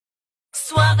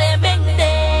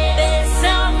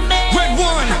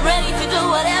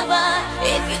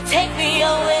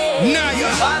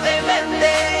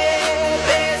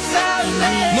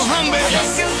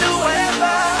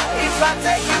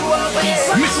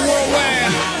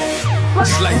Worldwide.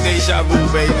 It's like deja vu,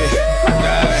 baby.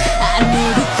 I know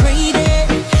you crave it,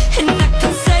 and I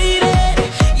can save it.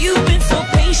 You've been so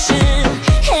patient,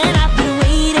 and I've been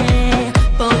waiting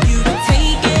for you to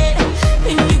take it,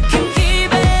 and you can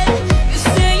keep it. You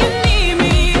say you need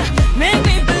me, make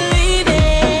me believe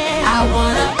it. I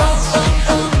wanna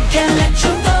can't let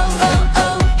you go,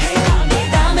 Hey,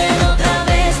 dámelo otra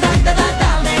vez, dámelo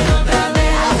otra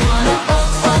vez. I wanna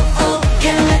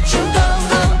can't let you go,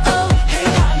 Hey,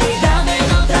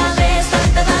 dámelo otra vez,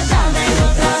 dámelo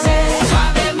otra vez.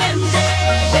 Suavemente,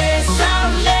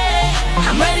 bésame,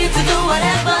 I'm ready to do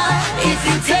whatever if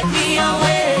you take me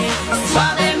away.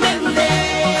 Suavemente,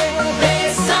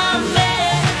 bésame,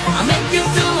 I'll make you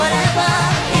do whatever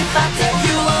if I take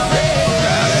you away.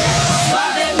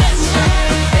 Suavemente,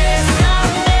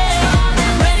 bésame,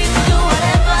 I'm ready to do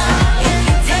whatever if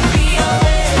you take me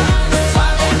away.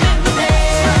 Suavemente,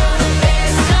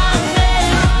 bésame,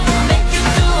 I'll make you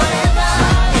do whatever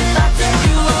if I take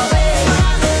you away.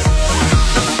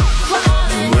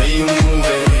 The way you move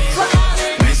it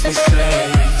makes me say,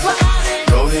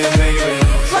 go ahead, baby,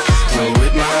 go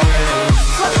with my way.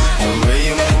 The way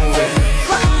you move it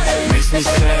makes me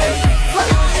say,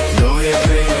 go ahead,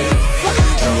 baby,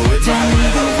 go with my Don't way.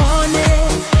 even want it,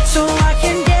 so I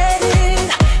can get it.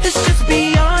 Let's just be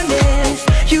honest,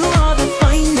 you are the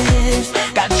finest.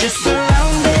 Got you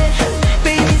surrounded,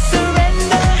 baby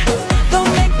surrender.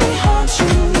 Don't make me haunt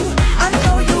you, I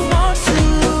know you want to.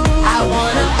 I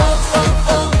wanna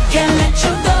can't let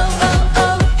you go,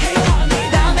 Hey,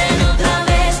 dámelo otra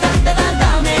vez,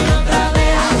 dámelo otra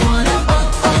vez. I wanna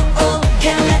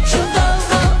can't let you go,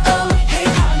 Hey,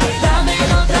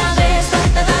 dámelo otra vez,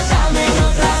 dámelo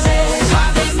otra vez.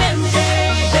 Suavemente,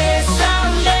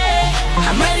 bésame,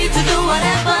 I'm ready to do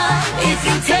whatever if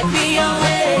you take me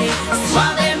away.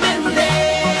 Suavemente,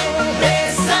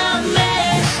 bésame,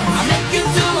 I'll make you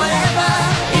do whatever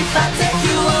if I take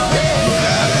you away.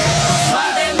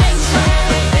 Suavemente,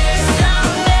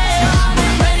 bésame,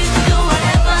 I'm ready to do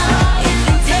whatever if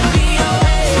you take me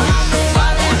away.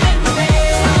 Suavemente,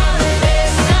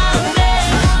 bésame,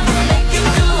 I'll make you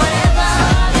do whatever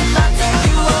if I take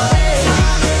you away.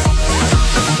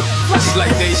 It's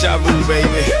like deja vu,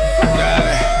 baby.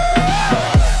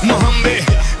 Mohammed,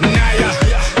 Naya,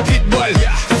 Pitbull,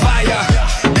 fire.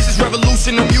 This is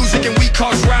revolution of music and we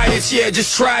cause riots. Yeah,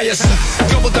 just try us.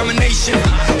 Global domination,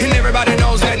 and everybody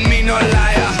knows that me no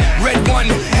liar. Red one,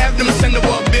 have them send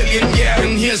over a billion, yeah,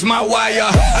 and here's my wire.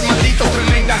 Armandito,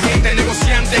 tremenda gente,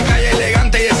 negociante, calle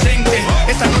elegante y decente.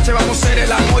 Esta noche vamos a hacer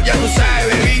el amor, ya tú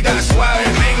sabes, baby.